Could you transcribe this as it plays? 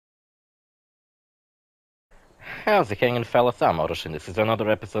How's it hanging, fellas? I'm OrosZ, and this is another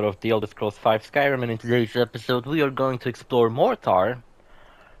episode of the Elder Scrolls V Skyrim, and in today's episode we are going to explore Morthal.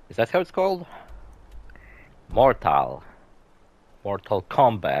 Is that how it's called? Morthal. Mortal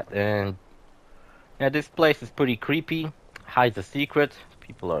Combat, and yeah, this place is pretty creepy, hides a secret,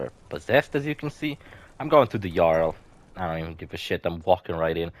 people are possessed as you can see. I'm going to the Jarl. I don't even give a shit, I'm walking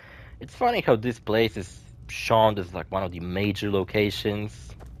right in. It's funny how this place is shown as like one of the major locations.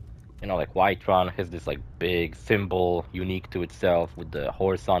 You know, like Whiterun has this like big symbol unique to itself with the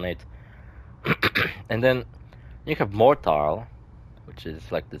horse on it. And then you have Morthal, which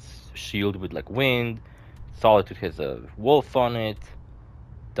is like this shield with like wind. Solitude has a wolf on it.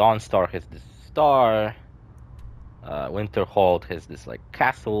 Dawnstar has this star. Winterhold has this like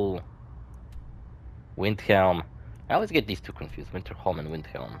castle. Windhelm. I always get these two confused, Winterholm and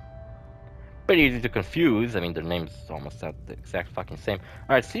Windhelm. Pretty easy to confuse. I mean, their names almost sound the exact fucking same.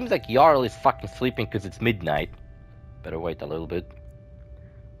 Alright, seems like Jarl is fucking sleeping because it's midnight. Better wait a little bit.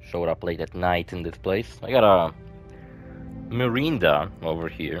 Showed up late at night in this place. I got a Mirinda over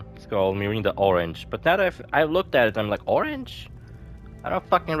here. It's called Mirinda Orange. But now that I've looked at it, I'm like, orange? I don't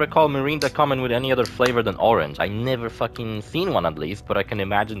fucking recall Mirinda coming with any other flavor than orange. I never fucking seen one at least, but I can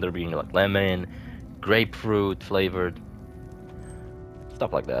imagine there being like lemon, grapefruit flavored.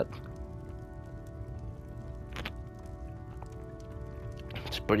 Stuff like that.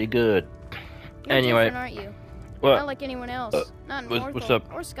 It's pretty good. You're Anyway, different, aren't you? what? Not like anyone else. Not in what's Morthal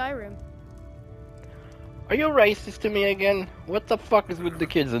up? or Skyrim. Are you racist to me again? What the fuck is with the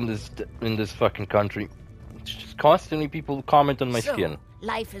kids in this fucking country? It's just constantly people comment on my skin.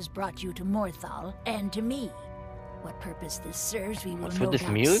 Life has brought you to Morthal and to me. What purpose this serves, we will What's no with this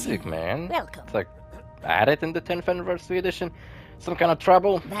doubt music, see. man? Welcome. It's like added in the 10th anniversary edition. Some kind of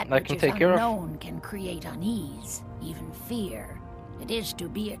trouble That I which can is take care of. unknown can create unease, even fear. It is to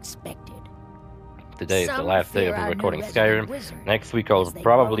be expected. Today is the Some last day fear of our new recording resident Skyrim. wizard, Next week I'll as they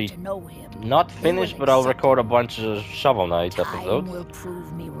probably grow to know him. not They finish, will but I'll accept record a him. bunch of Shovel Knight Time episodes. will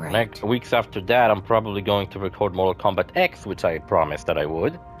prove me right. Next weeks after that, I'm probably going to record Mortal Kombat X, which I promised that I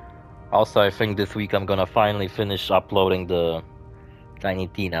would. Also, I think this week I'm gonna finally finish uploading the Tiny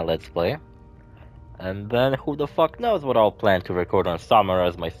Tina Let's Play. And then who the fuck knows what I'll plan to record on summer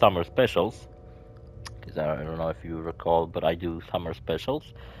as my summer specials. Because I don't know if you recall, but I do summer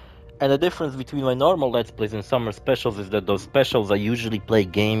specials. And the difference between my normal Let's Plays and summer specials is that those specials I usually play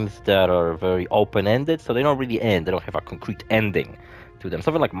games that are very open-ended, so they don't really end. They don't have a concrete ending to them.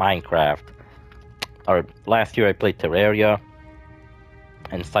 Something like Minecraft. Or last year I played Terraria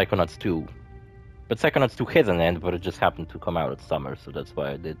and Psychonauts 2. But Psychonauts 2 has an end, but it just happened to come out at summer, so that's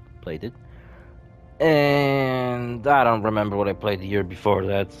why I played it. And I don't remember what I played the year before.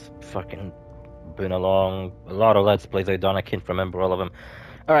 That's fucking been a lot of Let's Plays I've done. I can't remember all of them.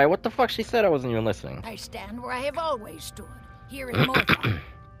 Alright, what the fuck? She said I wasn't even listening. I stand where I have always stood, here in Morthal.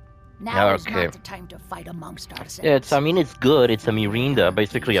 Now is Okay. not the time to fight amongst ourselves. Yeah, it's good. It's a Mirinda,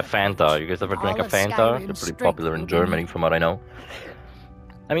 basically a Fanta. You guys ever drink a All of Fanta? Skyrim's They're pretty strength popular in will be Germany, made. from what I know.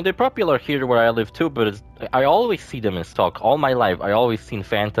 I mean, they're popular here where I live too, but I always see them in stock. All my life, I always seen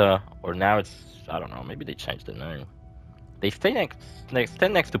Fanta, or now it's, I don't know, maybe they changed the name. They stand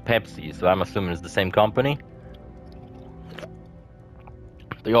next to Pepsi, so I'm assuming it's the same company.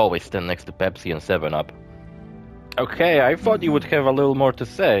 They always stand next to Pepsi and 7-Up. Okay, I thought you would have a little more to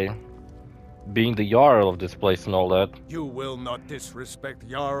say. Being the Jarl of this place and all that. You will not disrespect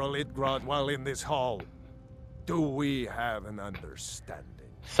Jarl Idgrod while in this hall. Do we have an understanding?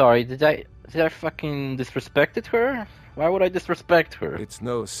 Sorry, did I fucking disrespected her? Why would I disrespect her? It's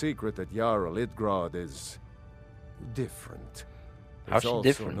no secret that Jarl Idgrod is different. How's It's she also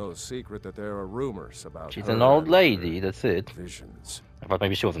different? no secret that there are rumors about She's her an old and lady, her that's it. visions. I thought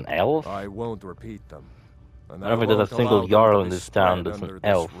maybe she was an elf? I won't repeat them. And I don't think there's a won't single allow them Jarl to in be this town spread that's an under this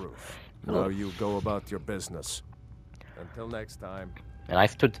elf. roof. No. Now you go about your business. Until next time. And I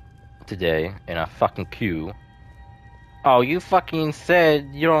stood today in a fucking queue. Oh, you fucking said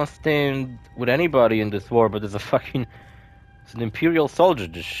you don't stand with anybody in this war, but there's a fucking... It's an Imperial soldier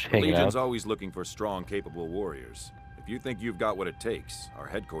just The hanging Legion's out. always looking for strong, capable warriors. If you think you've got what it takes, our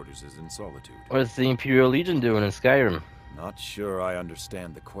headquarters is in Solitude. What's the Imperial Legion doing in Skyrim? Not sure I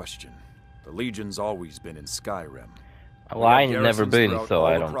understand the question. The Legion's always been in Skyrim. Well, I've We have never garrisons been, throughout so all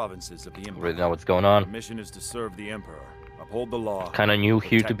I the don't provinces of the Empire. really know what's going The on. mission is to serve the Emperor, uphold the law. Kinda new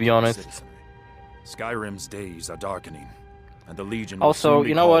here, to protect be the honest. citizenry. Skyrim's days are darkening, and the Legion will Also, soon be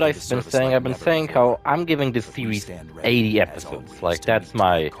you know called what into I've been service saying? like I've been never saying before. how I'm giving this But we series stand ready, 80 as episodes. always, Like, to that's meet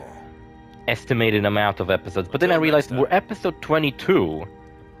my your call. estimated amount of episodes. But then I Until realized next we're time. episode 22.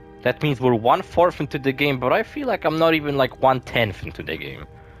 That means we're 1/4 into the game, but I feel like I'm not even like 1/10 into the game.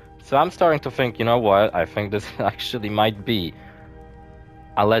 So I'm starting to think, you know what? I think this actually might be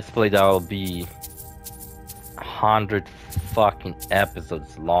a Let's Play that will be 100 fucking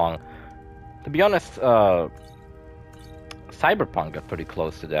episodes long. To be honest, Cyberpunk got pretty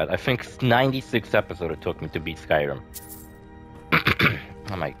close to that. I think 96 episodes it took me to beat Skyrim.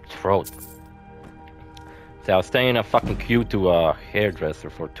 Oh, my throat. So I was staying in a fucking queue to a hairdresser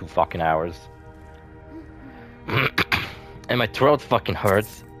for 2 fucking hours. And my throat fucking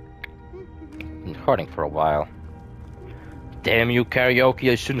hurts. Been hurting for a while. Damn you,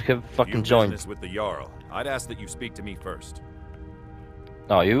 karaoke, I shouldn't have fucking joined. Business with the Jarl. I'd ask that you speak to me first.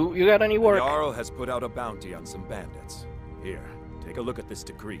 Oh, you got any The work? Jarl has put out a bounty on some bandits. Here, take a look at this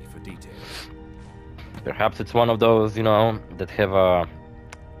decree for details. Perhaps it's one of those, you know, that have a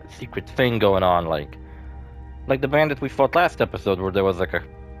secret thing going on, like the bandit we fought last episode, where there was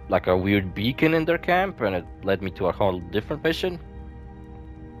like a weird beacon in their camp, and it led me to a whole different mission.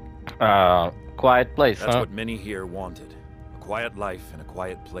 Quiet place, That's huh? what many here wanted. A quiet life in a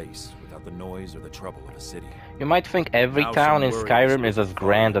quiet place, without the noise or the trouble of a city. You might think every Now town some in worries Skyrim is will as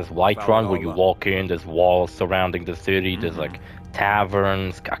grand as follow Whiterun, where you all up. walk in, there's walls surrounding the city, there's like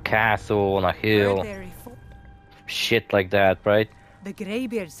taverns, a castle on a hill, shit like that, right? The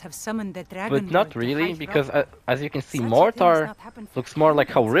Greybeards have summoned the dragon. But not really, because as you can see, Morthal looks more like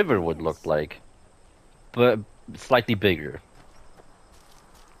how Riverwood looked like, but slightly bigger.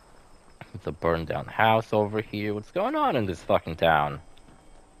 It's a burned down house over here. What's going on in this fucking town?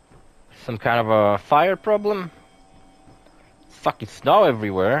 Some kind of a fire problem? It's fucking snow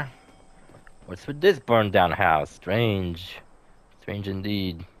everywhere. What's with this burned down house? Strange. Strange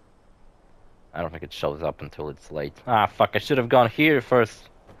indeed. I don't think it shows up until it's late. Ah, fuck, I should have gone here first.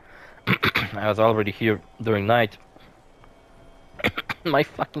 I was already here during night. My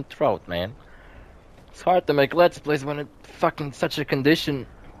fucking throat, man. It's hard to make Let's Plays when it's fucking such a condition.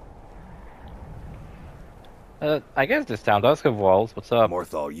 I guess this town does have walls. What's up?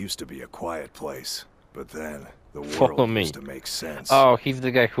 Morthal used to be a quiet place, but then the Follow world me. used to make sense. Oh, he's the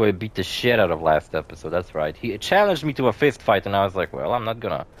guy who I beat the shit out of last episode. That's right. He challenged me to a fist fight, and I was like, well, I'm not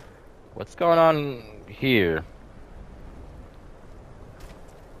gonna. What's going on here?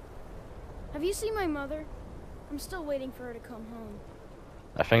 Have you seen my mother? I'm still waiting for her to come home.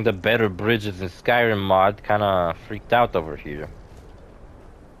 I think the better bridges in Skyrim mod kinda freaked out over here.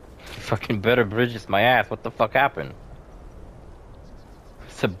 Fucking better bridges, my ass. What the fuck happened?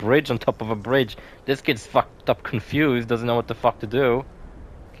 It's a bridge on top of a bridge. This kid's fucked up confused, doesn't know what the fuck to do.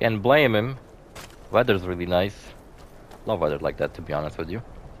 Can't blame him. Weather's really nice. Love weather like that, to be honest with you.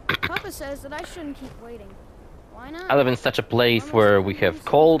 Papa says that I shouldn't keep waiting. Why not? I live in such a place where we have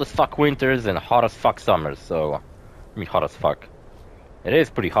cold as fuck winters and hot as fuck summers, so... I mean, hot as fuck. It is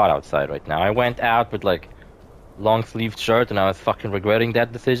pretty hot outside right now. I went out with, like, long-sleeved shirt and I was fucking regretting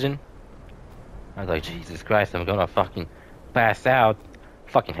that decision. I was like, Jesus Christ, I'm gonna fucking pass out.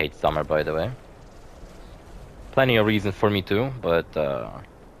 Fucking hate summer, by the way. Plenty of reasons for me too, but,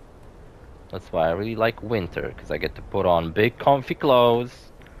 that's why I really like winter, because I get to put on big comfy clothes.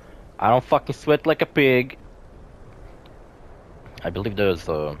 I don't fucking sweat like a pig. I believe there's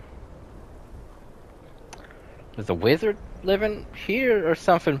a wizard living here or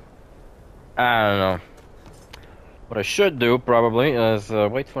something. I don't know. What I should do probably is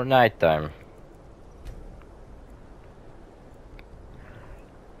wait for nighttime.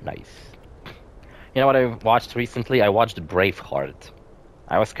 Nice. You know what I watched recently? I watched Braveheart.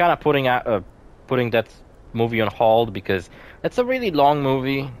 I was kind of putting that movie on hold because it's a really long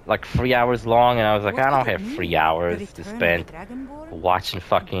movie, like 3 hours long, and I was like, I don't have 3 hours to spend watching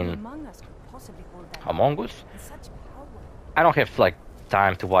fucking Among Us. I don't have like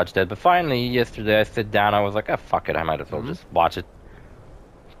time to watch that, but finally yesterday I sat down, I was like, oh fuck it, I might as well just watch it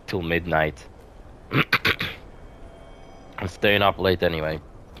till midnight. I'm staying up late anyway,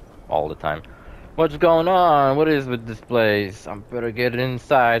 all the time. What's going on? What is with this place? I better get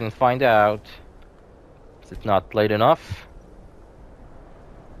inside and find out. Is it not late enough?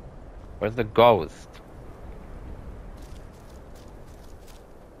 Where's the ghost?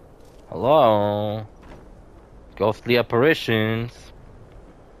 Hello? Ghostly apparitions.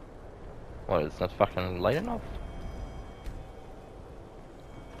 What, it's not fucking late enough?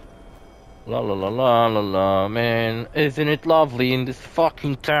 La la la la la la, man. Isn't it lovely in this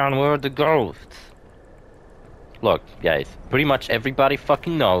fucking town where are the ghosts? Look, guys, pretty much everybody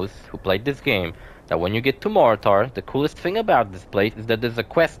fucking knows who played this game that when you get to Morthal, the coolest thing about this place is that there's a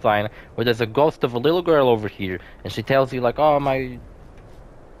quest line where there's a ghost of a little girl over here, and she tells you like, oh, my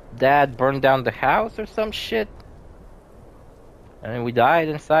dad burned down the house or some shit, and we died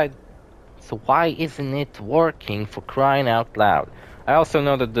inside. So why isn't it working, for crying out loud? I also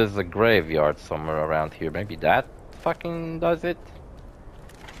know that there's a graveyard somewhere around here. Maybe that fucking does it?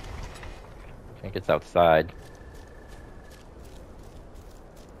 I think it's outside.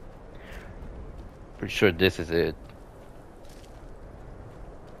 Pretty sure this is it.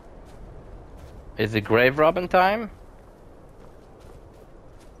 Is it grave robbing time?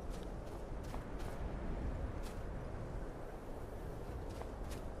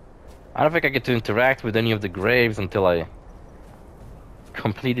 I don't think I get to interact with any of the graves until I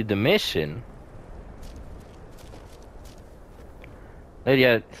completed the mission. Lady,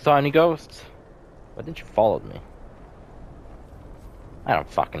 I saw any ghosts? Why didn't you follow me? I don't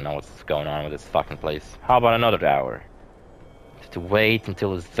fucking know what's going on with this fucking place. How about another hour? To wait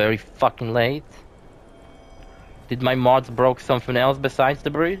until it's very fucking late? Did my mods broke something else besides the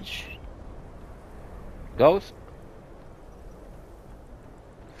bridge? Ghost?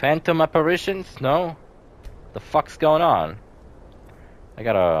 Phantom apparitions? No? The fuck's going on? I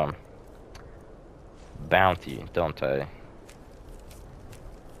got a bounty, don't I?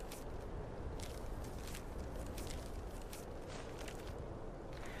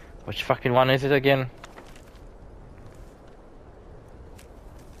 Which fucking one is it again?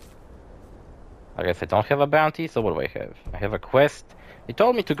 I guess I don't have a bounty, so what do I have? I have a quest. They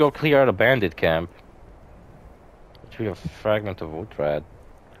told me to go clear out a bandit camp. Retrieve a fragment of wood.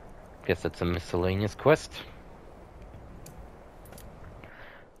 Guess that's a miscellaneous quest.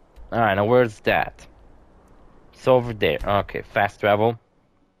 Alright, now where's that? It's over there. Okay, fast travel.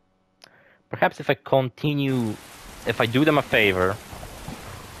 Perhaps if I continue... If I do them a favor...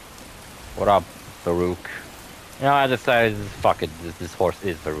 What up, Baruch? You know, I decided, fuck it, this horse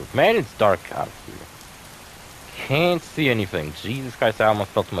is Baruch. Man, it's dark out here. Can't see anything. Jesus Christ, I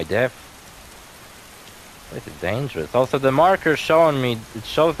almost fell to my death. This is dangerous. Also, the marker showing me, it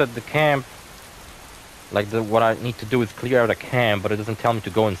shows that the camp, like what I need to do is clear out a camp, but it doesn't tell me to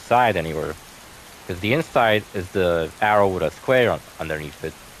go inside anywhere. Because the inside is the arrow with a square underneath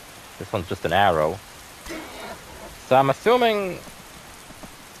it. This one's just an arrow. So I'm assuming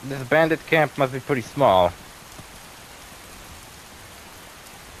this bandit camp must be pretty small.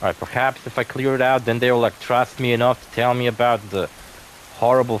 Alright, perhaps if I clear it out, then they will like trust me enough to tell me about the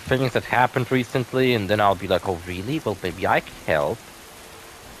horrible things that happened recently, and then I'll be like, oh really? Well maybe I can help.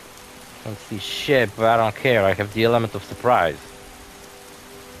 Can't see shit, but I don't care. I have the element of surprise.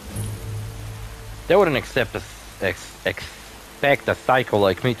 They wouldn't expect a psycho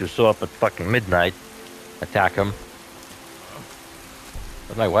like me to show up at fucking midnight, attack him.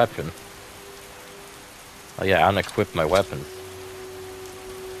 Where's my weapon? Oh yeah, I unequipped my weapons.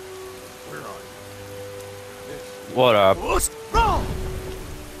 What up?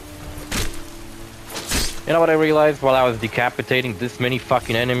 You know what I realized while I was decapitating this many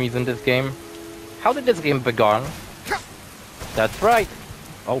fucking enemies in this game? How did this game begin? That's right.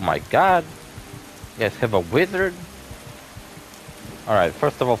 Oh my god. You guys have a wizard? Alright,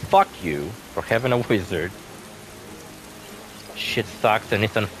 first of all, fuck you for having a wizard. Shit sucks and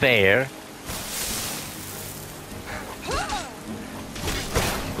it's unfair.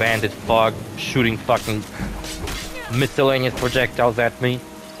 Bandit fog shooting fucking miscellaneous projectiles at me.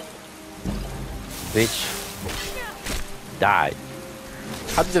 Bitch. Die.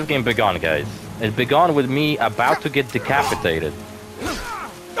 How did this game begin, guys? It began with me about to get decapitated.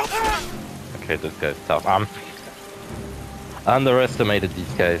 Okay, this guy's tough. I'm underestimated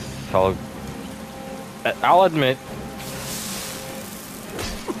these guys. I'll admit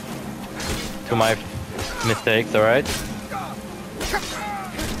to my mistakes, alright?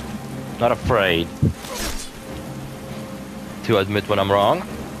 Not afraid to admit when I'm wrong.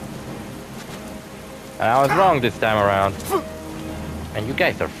 And I was wrong this time around. And you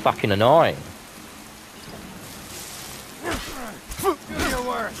guys are fucking annoying.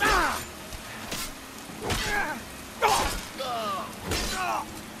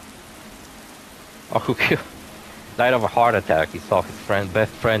 Oh, who died of a heart attack. He saw his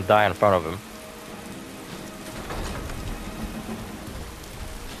best friend die in front of him.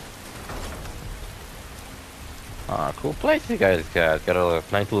 Ah, cool place you guys got. Got a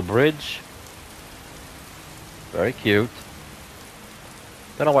nice little bridge. Very cute.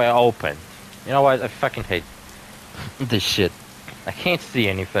 Don't know why I opened. You know what? I fucking hate this shit. I can't see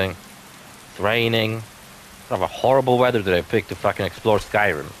anything. It's raining. Sort of a horrible weather that I picked to fucking explore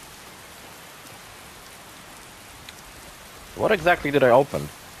Skyrim. What exactly did I open?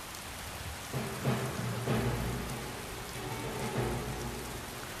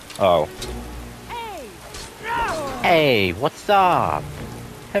 Oh. Hey, what's up?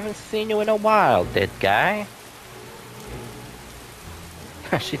 Haven't seen you in a while, dead guy.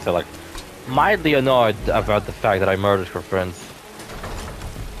 She's like mildly annoyed about the fact that I murdered her friends.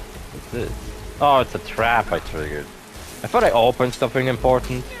 this? Oh, it's a trap I triggered. I thought I opened something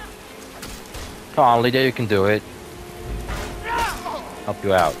important. Come on, Lydia, you can do it. Help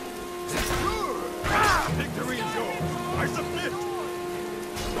you out.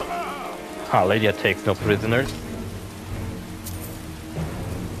 Lydia takes no prisoners.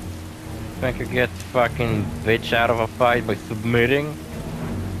 Think you get fucking bitch out of a fight by submitting?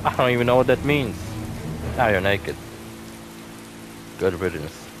 I don't even know what that means. Now you're naked. Good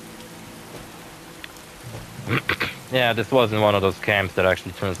riddance. Yeah, this wasn't one of those camps that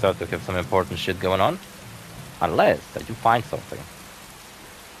actually turns out to have some important shit going on. Unless I do find something.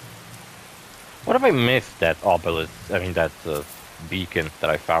 What if I missed that obelisk, that beacon that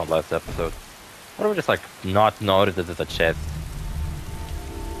I found last episode? What if I just like not noticed that there's a chest?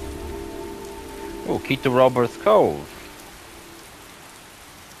 Oh, key to Robert's Cove.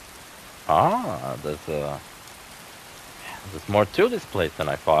 Ah, there's more to this place than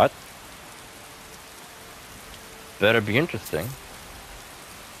I thought. Better be interesting.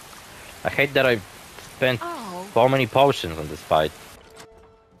 I hate that I spent so many potions on this fight.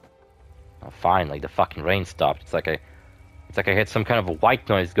 Oh, finally, the fucking rain stopped. It's like I had some kind of a white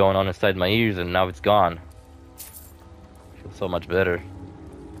noise going on inside my ears, and now it's gone. I feel so much better.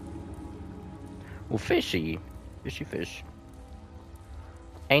 Oh, fishy. Fishy fish.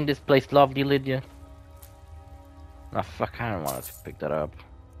 Ain't this place lovely, Lydia? Ah, fuck, I don't want to pick that up.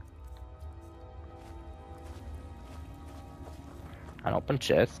 An open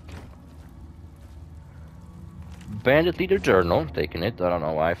chest. Bandit leader journal. Taking it. I don't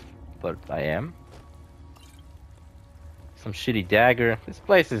know why, but I am. Some shitty dagger. This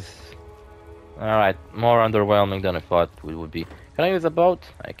place is... Alright, more underwhelming than I thought it would be. Can I use a boat?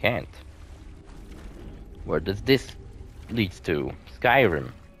 I can't. Where does this lead to? Skyrim.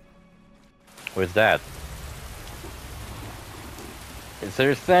 Where's that? So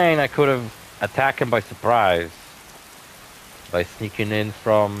you're saying I could have attacked him by surprise by sneaking in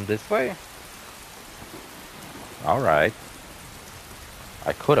from this way? Alright.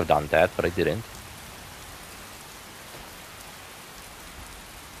 I could have done that, but I didn't.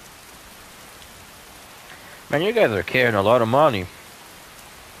 Man, you guys are carrying a lot of money.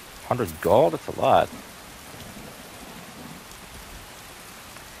 100 gold? That's a lot.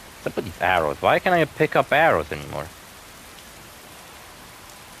 What's up with these arrows? Why can't I pick up arrows anymore?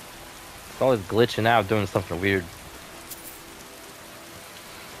 It's always glitching out, doing something weird.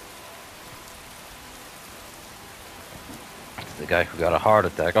 It's the guy who got a heart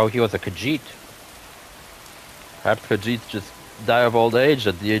attack. Oh, he was a Khajiit. Perhaps Khajiits just die of old age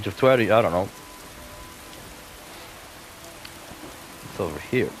at the age of 20. I don't know. It's over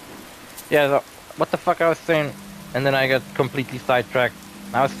here. Yeah, what the fuck I was saying, and then I got completely sidetracked.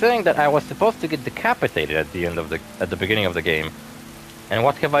 I was saying that I was supposed to get decapitated at the beginning of the game. And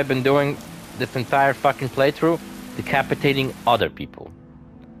what have I been doing this entire fucking playthrough? Decapitating other people.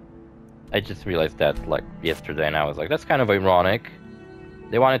 I just realized that like yesterday, and I was like, that's kind of ironic.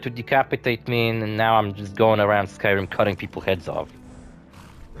 They wanted to decapitate me, and now I'm just going around Skyrim cutting people's heads off.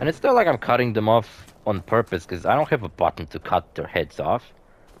 And it's not like I'm cutting them off on purpose, because I don't have a button to cut their heads off.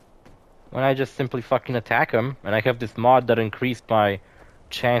 When I just simply fucking attack them, and I have this mod that increased my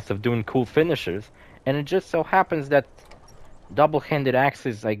chance of doing cool finishers, and it just so happens that double-handed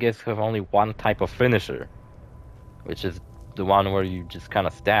axes, I guess, have only one type of finisher, which is the one where you just kind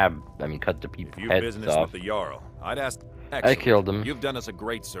of cut the people's heads business off. with the Jarl, I'd ask. I killed him. You've done us a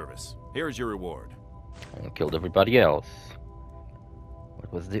great service. Here's your reward. And killed everybody else.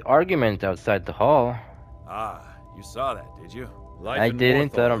 What was the argument outside the hall? Ah, you saw that, did you? Life I in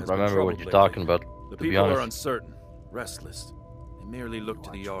didn't. Morthal I don't has been remember what troubled you're lately. talking about. The To be people are honest, uncertain, restless. They merely look to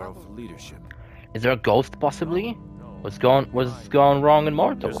the Jarl for leadership. is there a ghost possibly? What's going wrong in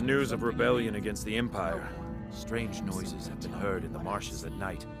Morthal? There's news of rebellion against the Empire. Strange noises have been heard in the marshes at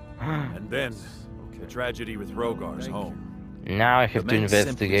night. And then, the tragedy with Rogar's home. Now I have The to men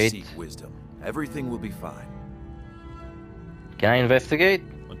simply investigate. seek wisdom. Everything will be fine. Can I investigate?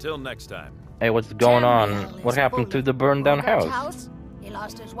 Until next time. Hey, what's going on? Samuel is What happened to bullied. the burned down Rogar's house? He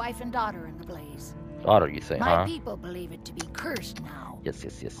lost his wife and daughter in the blaze. Daughter, you say, My huh? people believe it to be cursed now. Yes.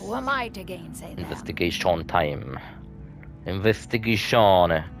 Who am I to gainsay them? Investigation time.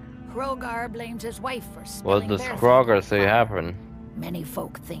 Investigation. Rogar blames his wife for What spilling does their Kroger family say fire. happened? Many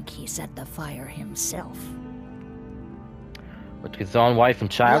folk think he set the fire himself. With his own wife and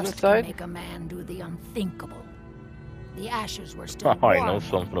child Lust can inside? make a man do the unthinkable. The ashes were still Oh, I warm know when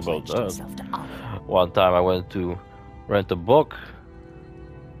something he about pledged that. himself to honor. One time I went to rent a book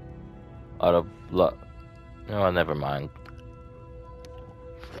out of luck. No, never mind.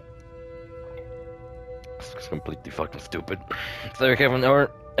 It's completely fucking stupid. So we have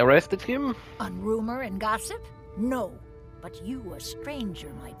arrested him? On rumor and gossip? No. But you, a stranger,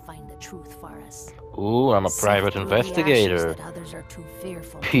 might find the truth for us. Ooh, I'm a Sift private through the ashes investigator. that others are too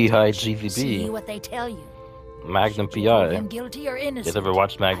fearful to touch. PIGZB. See what they tell you. Magnum Should you prove PI. him guilty or You innocent, guys ever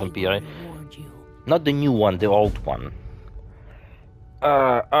watched Magnum I PI? will reward you. Not the new one, the old one.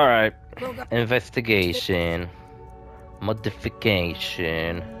 Alright. Investigation.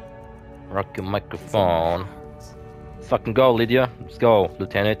 Modification. Rock your microphone. Let's fucking go, Lydia. Let's go,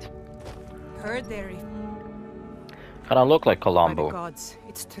 Lieutenant. Heard there. Kinda look like By the Columbo. gods,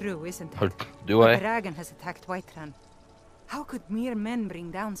 it's true, isn't Or it? do A I? dragon has attacked Whiterun. How could mere men bring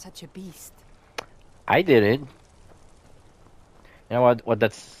down such a beast? I did it. You know what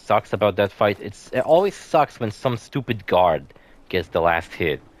that sucks about that fight? It always sucks when some stupid guard gets the last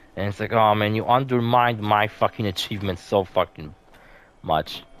hit. And it's like, oh man, you undermined my fucking achievement so fucking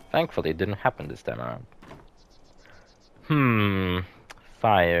much. Thankfully, it didn't happen this time around.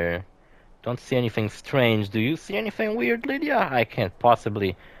 Fire. Don't see anything strange. Do you see anything weird, Lydia? I can't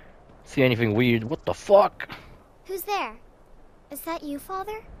possibly see anything weird. What the fuck? Who's there? Is that you,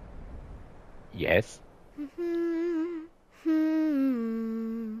 Father? Yes.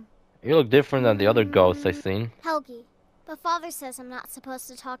 Hmm. You look different than the other ghosts I've seen. Helgi, but Father says I'm not supposed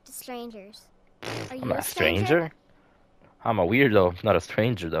to talk to strangers. Are you I'm not a stranger. I'm a weirdo, not a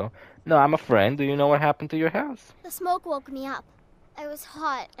stranger though. No, I'm a friend. Do you know what happened to your house? The smoke woke me up. I was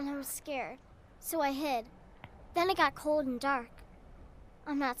hot and I was scared, so I hid. Then it got cold and dark.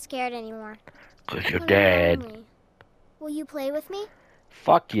 I'm not scared anymore. 'Cause you're Put it dead. on me. Will you play with me?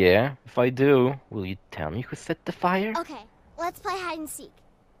 Fuck yeah. If I do, will you tell me who set the fire? Okay, let's play hide and seek.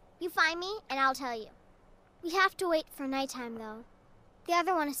 You find me and I'll tell you. We have to wait for nighttime though. The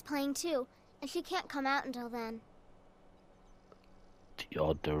other one is playing too, and she can't come out until then. The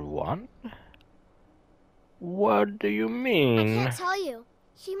other one? What do you I mean? can't tell you.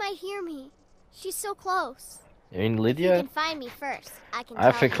 She might hear me. She's so close. You mean If you Lydia? can find me first, I can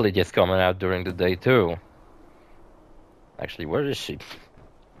I tell think you. Lydia's coming out during the day too. Actually, where is she?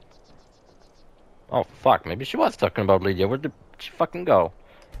 Oh fuck, maybe she was talking about Lydia. Where did she fucking go?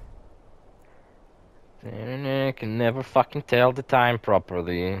 I can never fucking tell the time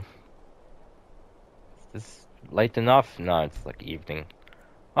properly. Is this late enough? No, it's like evening.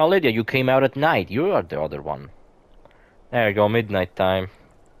 Oh, Lydia, you came out at night. You are the other one. There you go, midnight time.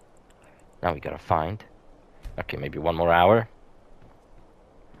 Now we gotta find. Okay, maybe one more hour.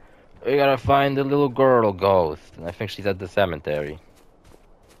 We gotta find the little girl ghost. And I think she's at the cemetery.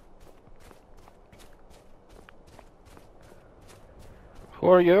 Who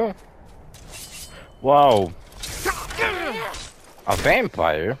are you? Wow. A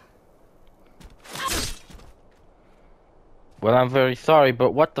vampire? Well, I'm very sorry,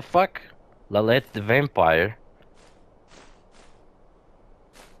 but what the fuck? Lalette the vampire?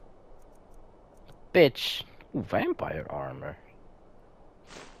 Bitch. Ooh, vampire armor.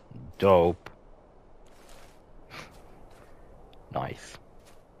 Dope. Nice.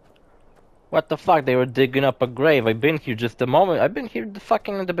 What the fuck? They were digging up a grave. I've been here just a moment. I've been here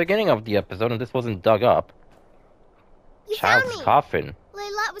fucking at the beginning of the episode and this wasn't dug up. You found Child's me! coffin.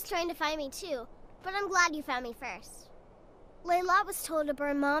 Layla was trying to find me too, but I'm glad you found me first. Layla was told to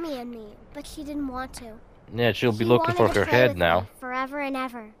burn Mommy and me, but she didn't want to. Yeah, she'll be She looking for wanted to her play head with now. me forever and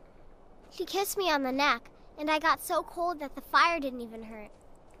ever. She kissed me on the neck, and I got so cold that the fire didn't even hurt.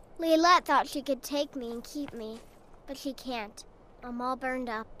 Layla thought she could take me and keep me, but she can't. I'm all burned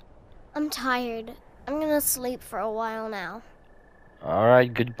up. I'm tired. I'm gonna sleep for a while now.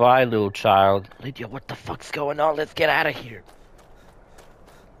 Alright, goodbye, little child. Lydia, what the fuck's going on? Let's get out of here.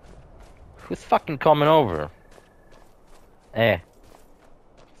 Who's fucking coming over? Eh.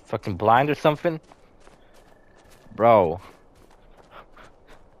 Fucking blind or something? Bro.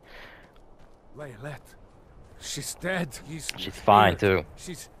 Laylet. She's dead. She's fine, too.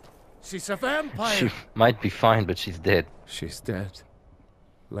 She's a vampire. She might be fine, but she's dead. She's dead.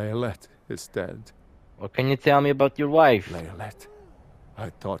 Laylet is dead. What can you tell me about your wife? Laylet. I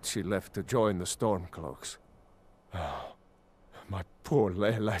thought she left to join the Stormcloaks. Oh, my poor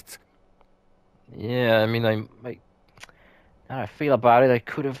Laylet. Yeah, I mean, now I feel about it, I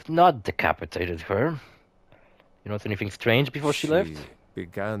could have not decapitated her. You notice anything strange before she left? She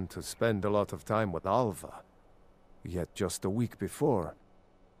began to spend a lot of time with Alva. Yet just a week before,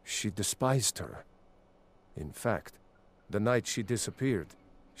 she despised her. In fact, the night she disappeared,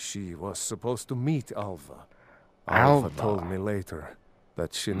 she was supposed to meet Alva. Alva told me later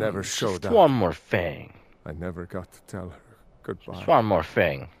that she never showed Just up. one more thing. I never got to tell her goodbye. Just one more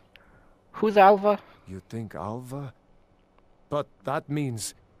thing. Who's Alva? You think Alva? But that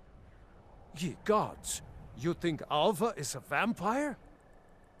means... Ye gods, you think Alva is a vampire?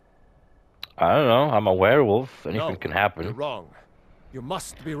 I don't know. I'm a werewolf. Anything No, can you're happen. wrong. You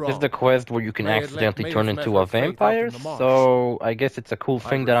must be wrong. This is the quest where you can May it accidentally may turn have met into a her fate out in vampire, the marsh. so I guess it's a cool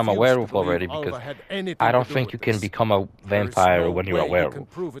thing that I'm a refuse to werewolf believe already, Alva because had anything I to don't do think with you can this. become a There is vampire no when you're a way you werewolf. can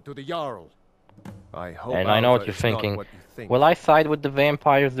prove it to the Jarl. I hope And I know what Alva you're is not thinking. what you think. Will I side with the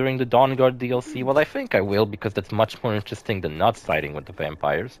vampires during the Dawnguard DLC? Well, I think I will, because that's much more interesting than not siding with the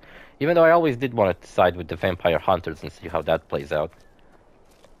vampires. Even though I always did want to side with the vampire hunters and see how that plays out.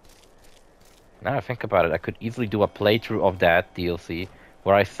 Now I think about it, I could easily do a playthrough of that DLC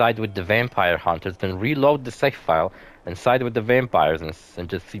where I side with the vampire hunters, then reload the save file and side with the vampires and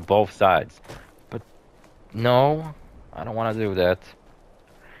just see both sides. But no, I don't want to do that.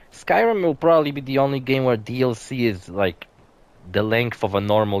 Skyrim will probably be the only game where DLC is like the length of a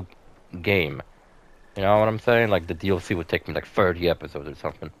normal game. You know what I'm saying? Like the DLC would take me like 30 episodes or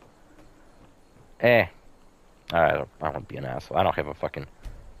something. Alright, I won't be an asshole. I don't have a fucking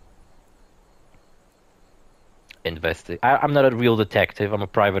I'm not a real detective. I'm a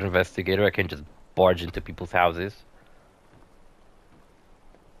private investigator. I can just barge into people's houses.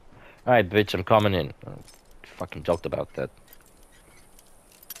 Alright, bitch, I'm coming in. Fucking joked about that.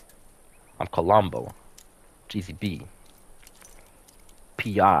 I'm Colombo. GZB.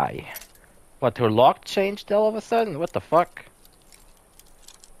 PI. What, her lock changed all of a sudden? What the fuck?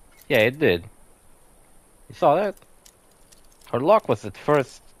 Yeah, it did. You saw that? Her lock was at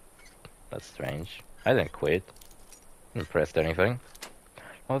first... That's strange. I didn't quit. Didn't press anything.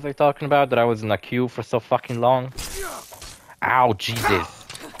 What was I talking about? That I was in a queue for so fucking long? Ow, Jesus.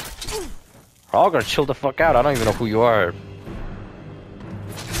 Roger, chill the fuck out. I don't even know who you are.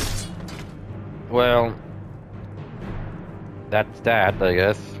 Well... That's that, I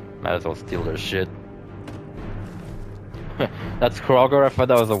guess. Might as well steal their shit. That's Kroger. I thought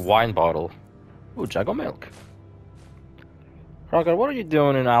that was a wine bottle. Ooh, jug of milk. Kroger, what are you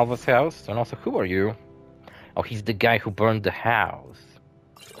doing in Alva's house? And also, who are you? Oh, he's the guy who burned the house.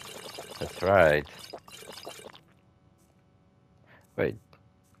 That's right. Wait.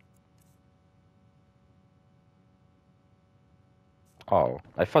 Oh,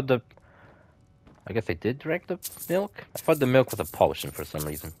 I thought the... I guess I did drink the milk? I thought the milk was a potion for some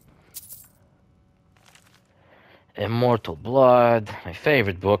reason. Immortal Blood, my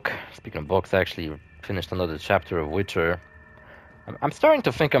favorite book. Speaking of books, I actually finished another chapter of Witcher. I'm starting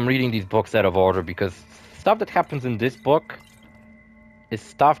to think I'm reading these books out of order, because stuff that happens in this book is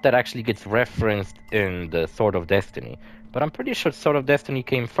stuff that actually gets referenced in the Sword of Destiny. But I'm pretty sure Sword of Destiny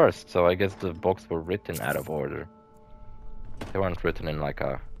came first, so I guess the books were written out of order. They weren't written in like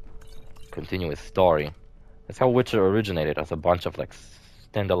a continuous story. That's how Witcher originated, as a bunch of like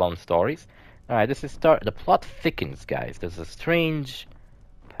standalone stories. Alright, this is the plot thickens, guys. There's a strange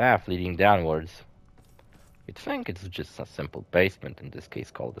path leading downwards. You'd think it's just a simple basement, in this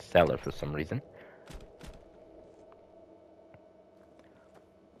case called the cellar for some reason.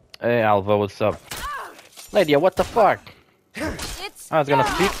 Hey Alva, what's up? Lydia, what the fuck? I was gonna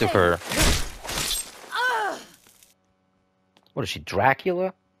speak to her. What is she,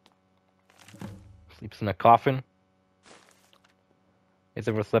 Dracula? Sleeps in a coffin? Has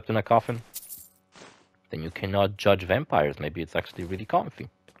ever slept in a coffin? Then you cannot judge vampires. Maybe it's actually really comfy.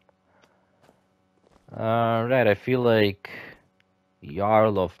 Right, I feel like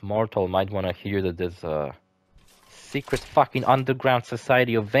Jarl of Morthal might want to hear that there's a secret fucking underground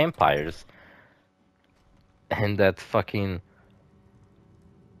society of vampires. And that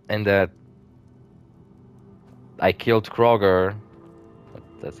I killed Kroger.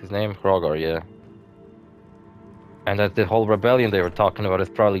 That's his name? Kroger, yeah. And that the whole rebellion they were talking about is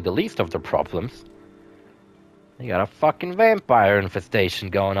probably the least of their problems. You got a fucking vampire infestation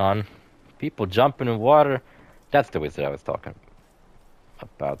going on. People jumping in water. That's the wizard I was talking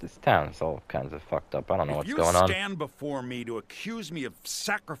about. This town is all kinds of fucked up. I don't know what's going on. If you stand before me to accuse me of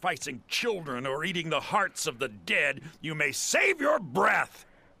sacrificing children or eating the hearts of the dead, you may save your breath.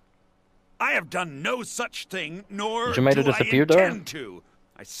 I have done no such thing, nor do I intend to.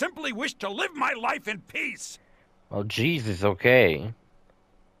 I simply wish to live my life in peace. Well, Jesus, okay.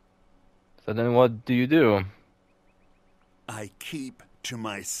 So then what do you do? I keep to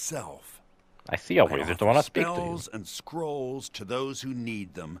myself. I see a wizard. I want to speak to you. Spells and scrolls to those who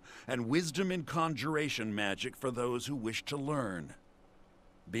need them, and wisdom in conjuration magic for those who wish to learn.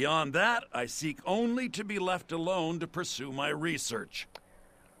 Beyond that, I seek only to be left alone to pursue my research.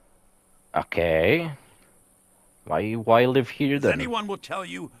 Okay. Why live here then? Anyone will tell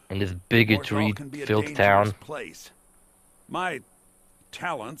you in this bigotry-filled town. Place. My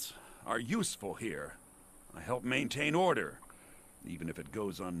talents are useful here. I help maintain order, even if it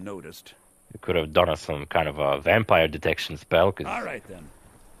goes unnoticed. You could have done some kind of a vampire detection spell, 'cause... All right, then.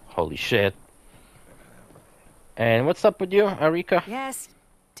 Holy shit. And what's up with you, Arika? Yes,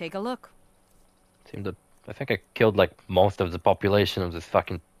 take a look. I think I killed like most of the population of this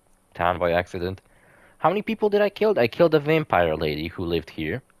fucking town by accident. How many people did I kill? I killed a vampire lady who lived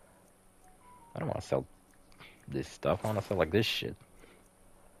here. I don't want to sell this stuff. I want to sell like this shit.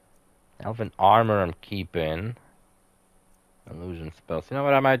 Elven armor I'm keeping. Illusion spells. You know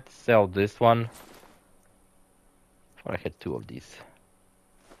what? I might sell this one. I thought I had 2 of these.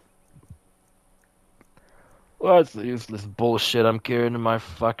 Well, that's the useless bullshit I'm carrying in my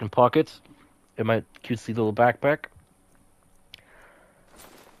fucking pockets. In my cutesy little backpack.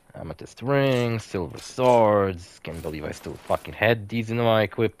 Amethyst rings, silver swords. Can't believe I still fucking had these in my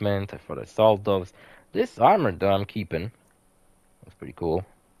equipment. I thought I sold those. This armor that I'm keeping. That's pretty cool.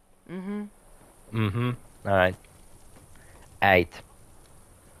 Alright. 8.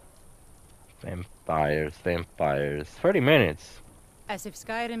 Vampires. 30 minutes. As if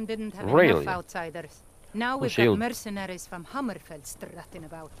Skyrim didn't have Really? enough outsiders. Now Oh, we've shield. got mercenaries from Hammerfell strutting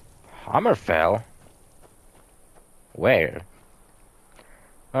about. Hammerfell? Where?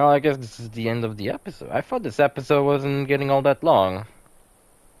 Well, I guess this is the end of the episode. I thought this episode wasn't getting all that long.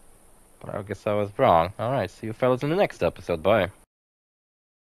 But I guess I was wrong. Alright, see you fellas in the next episode. Bye.